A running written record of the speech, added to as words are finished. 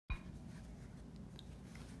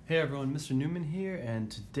Hey everyone, Mr. Newman here,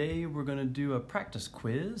 and today we're going to do a practice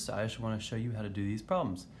quiz. I just want to show you how to do these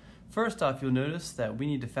problems. First off, you'll notice that we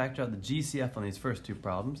need to factor out the GCF on these first two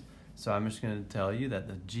problems. So I'm just going to tell you that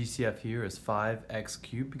the GCF here is 5x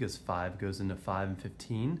cubed because 5 goes into 5 and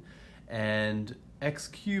 15, and x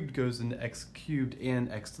cubed goes into x cubed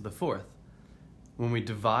and x to the fourth. When we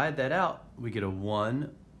divide that out, we get a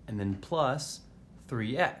 1 and then plus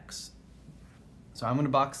 3x. So I'm going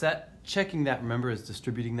to box that. Checking that, remember, is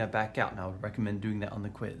distributing that back out, and I would recommend doing that on the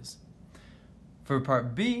quiz. For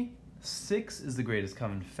part B, 6 is the greatest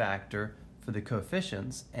common factor for the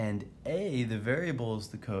coefficients, and A, the variable, is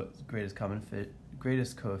the greatest common factor,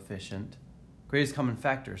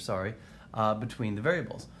 between the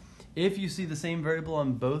variables. If you see the same variable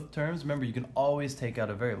on both terms, remember, you can always take out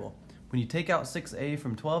a variable. When you take out 6a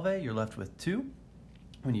from 12a, you're left with 2.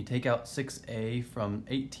 When you take out 6a from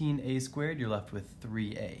 18a squared, you're left with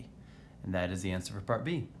 3a. And that is the answer for part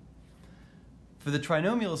B. For the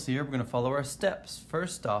trinomials here, we're going to follow our steps.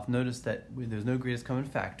 First off, notice that there's no greatest common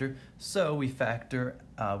factor, so we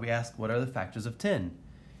ask what are the factors of 10.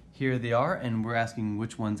 Here they are, and we're asking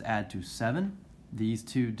which ones add to 7. These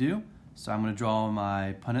two do, so I'm going to draw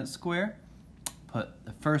my Punnett square, put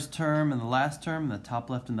the first term and the last term in the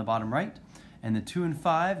top left and the bottom right, and the 2 and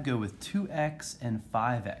 5 go with 2x and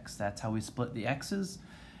 5x. That's how we split the x's.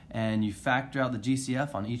 And you factor out the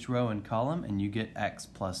GCF on each row and column, and you get x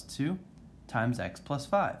plus 2 times x plus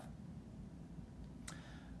 5.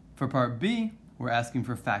 For part B, we're asking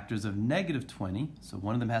for factors of negative 20, so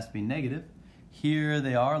one of them has to be negative. Here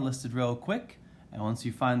they are listed real quick, and once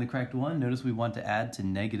you find the correct one, notice we want to add to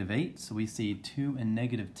negative 8, so we see 2 and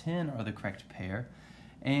negative 10 are the correct pair.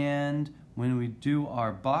 And when we do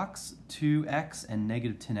our box, 2x and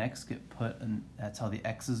negative 10x get put, and that's how the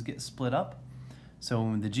x's get split up.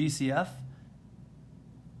 So the GCF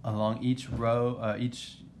along each row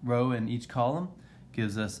and each column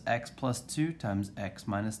gives us x plus 2 times x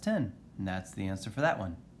minus 10. And that's the answer for that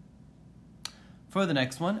one. For the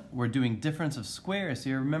next one, we're doing difference of squares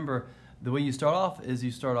here. Remember, the way you start off is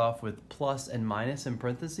you start off with plus and minus in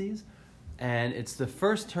parentheses. And it's the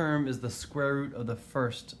first term is the square root of the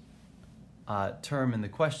first term in the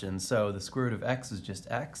question. So the square root of x is just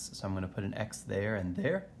x. So I'm going to put an x there and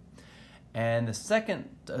there. And the second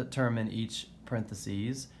term in each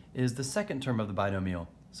parentheses is the second term of the binomial.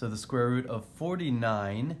 So the square root of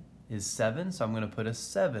 49 is 7, so I'm going to put a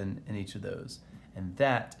 7 in each of those. And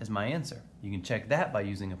that is my answer. You can check that by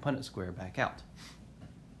using a Punnett square back out.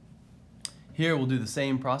 Here we'll do the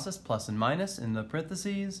same process, plus and minus in the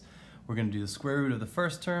parentheses. We're going to do the square root of the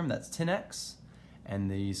first term, that's 10x. And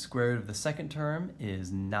the square root of the second term is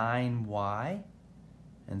 9y.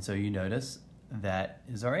 And so you notice that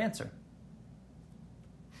is our answer.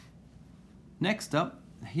 Next up,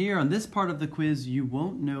 here on this part of the quiz, you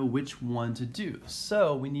won't know which one to do.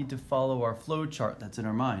 So we need to follow our flow chart that's in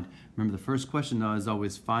our mind. Remember, the first question though is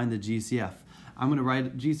always find the GCF. I'm going to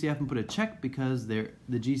write GCF and put a check because there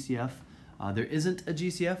isn't a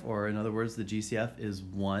GCF, or in other words, the GCF is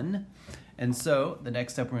 1. And so the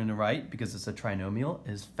next step we're going to write, because it's a trinomial,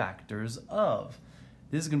 is factors of.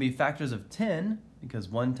 This is going to be factors of 10, because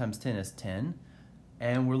 1 times 10 is 10.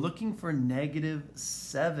 And we're looking for negative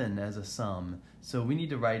 7 as a sum. So we need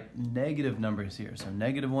to write negative numbers here. So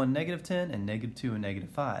negative 1, negative 10, and negative 2 and negative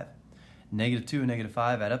 5. Negative 2 and negative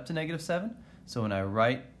 5 add up to negative 7. So when I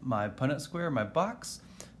write my Punnett square, my box,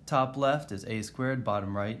 top left is a squared,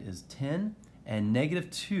 bottom right is 10. And negative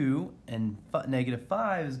 2 and negative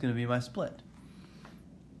 5 is going to be my split.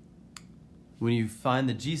 When you find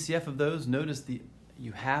the GCF of those, notice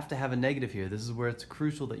you have to have a negative here. This is where it's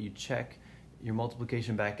crucial that you check your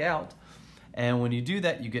multiplication back out. And when you do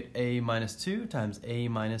that, you get a minus 2 times a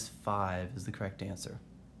minus 5 is the correct answer.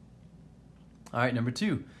 All right, number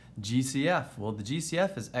 2, GCF. Well, the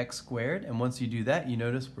GCF is x squared, and once you do that, you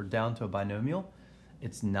notice we're down to a binomial.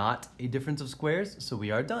 It's not a difference of squares, so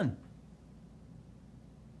we are done.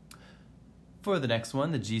 For the next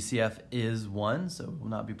one, the GCF is 1, so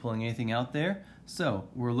we'll not be pulling anything out there. So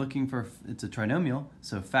we're looking for, it's a trinomial,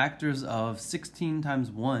 so factors of 16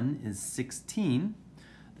 times 1 is 16.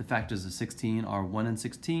 The factors of 16 are 1 and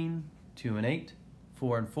 16, 2 and 8,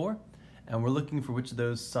 4 and 4. And we're looking for which of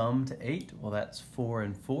those sum to 8. Well, that's 4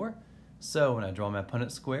 and 4. So when I draw my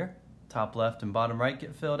Punnett square, top left and bottom right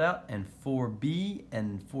get filled out, and 4b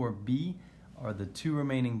and 4b are the two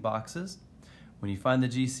remaining boxes. When you find the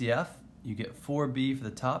GCF, you get 4b for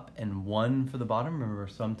the top and 1 for the bottom. Remember,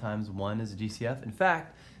 sometimes 1 is a GCF. In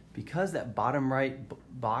fact, because that bottom right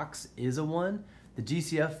box is a 1, the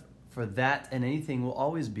GCF for that and anything will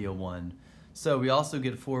always be a 1. So we also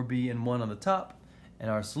get 4b and 1 on the top, And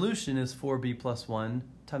our solution is 4b plus 1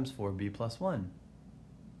 times 4b plus 1.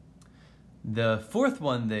 The fourth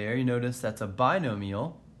one there, you notice that's a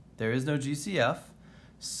binomial. There is no GCF.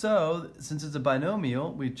 So since it's a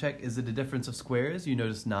binomial, we check, is it a difference of squares? You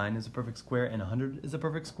notice 9 is a perfect square and 100 is a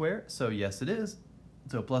perfect square. So yes, it is.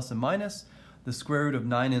 So plus and minus. The square root of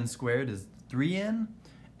 9n squared is 3n,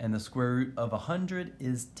 and the square root of 100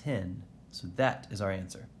 is 10. So that is our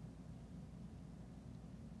answer.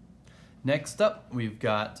 Next up, we've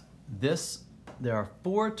got this. There are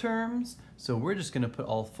 4 terms, so we're just going to put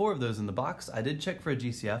all 4 of those in the box. I did check for a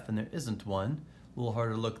GCF, and there isn't one. A little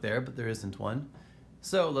harder to look there, but there isn't one.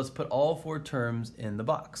 So let's put all 4 terms in the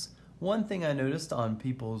box. One thing I noticed on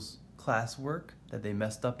people's classwork that they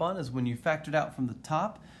messed up on is when you factored out from the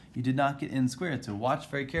top, you did not get n squared, so watch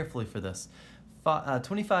very carefully for this.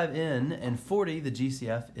 25n and 40, the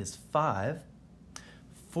GCF is 5.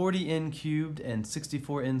 40n cubed and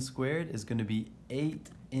 64n squared is going to be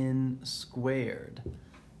 8n squared.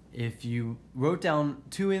 If you wrote down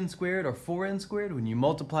 2n squared or 4n squared, when you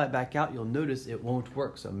multiply it back out, you'll notice it won't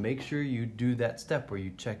work. So make sure you do that step where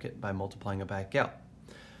you check it by multiplying it back out.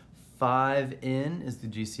 5n is the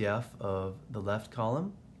GCF of the left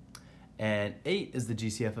column, and 8 is the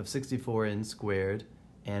GCF of 64n squared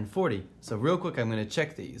and 40. So real quick, I'm going to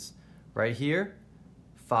check these. Right here,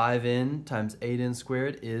 5n times 8n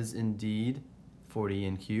squared is indeed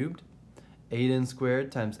 40n cubed. 8n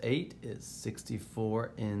squared times 8 is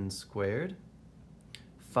 64n squared.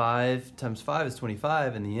 5 times 5 is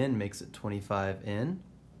 25, and the n makes it 25n.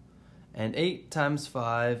 And 8 times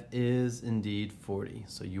 5 is indeed 40.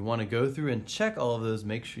 So you want to go through and check all of those,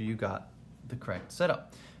 make sure you got the correct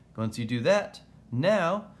setup. Once you do that,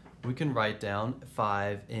 now we can write down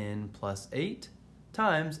 5n plus 8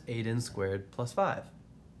 times 8n squared plus 5.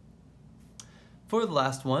 For the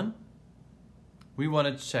last one, we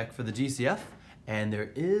want to check for the GCF, and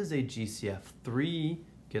there is a GCF. 3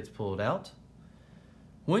 gets pulled out.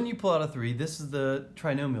 When you pull out a 3, this is the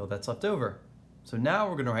trinomial that's left over. So now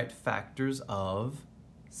we're going to write factors of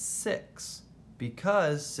 6,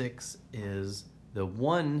 because 6 is the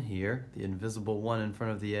 1 here, the invisible 1 in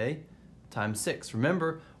front of the a, times 6.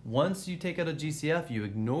 Remember, once you take out a GCF, you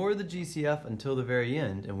ignore the GCF until the very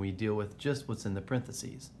end, and we deal with just what's in the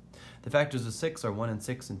parentheses. The factors of 6 are 1 and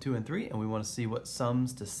 6 and 2 and 3, and we want to see what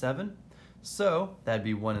sums to 7. So that'd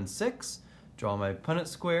be 1 and 6. Draw my Punnett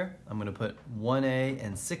square. I'm going to put 1a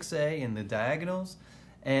and 6a in the diagonals,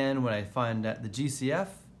 and when I find out the GCF,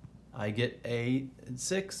 I get a and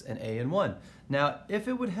 6 and a and 1. Now, if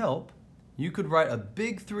it would help, you could write a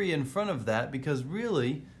big 3 in front of that, because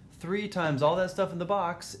really 3 times all that stuff in the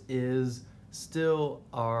box is still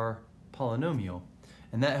our polynomial.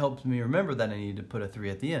 And that helps me remember that I need to put a 3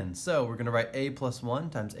 at the end. So we're going to write a plus 1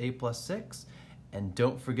 times a plus 6. And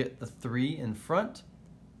don't forget the 3 in front.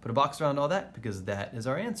 Put a box around all that, because that is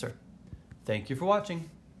our answer. Thank you for watching.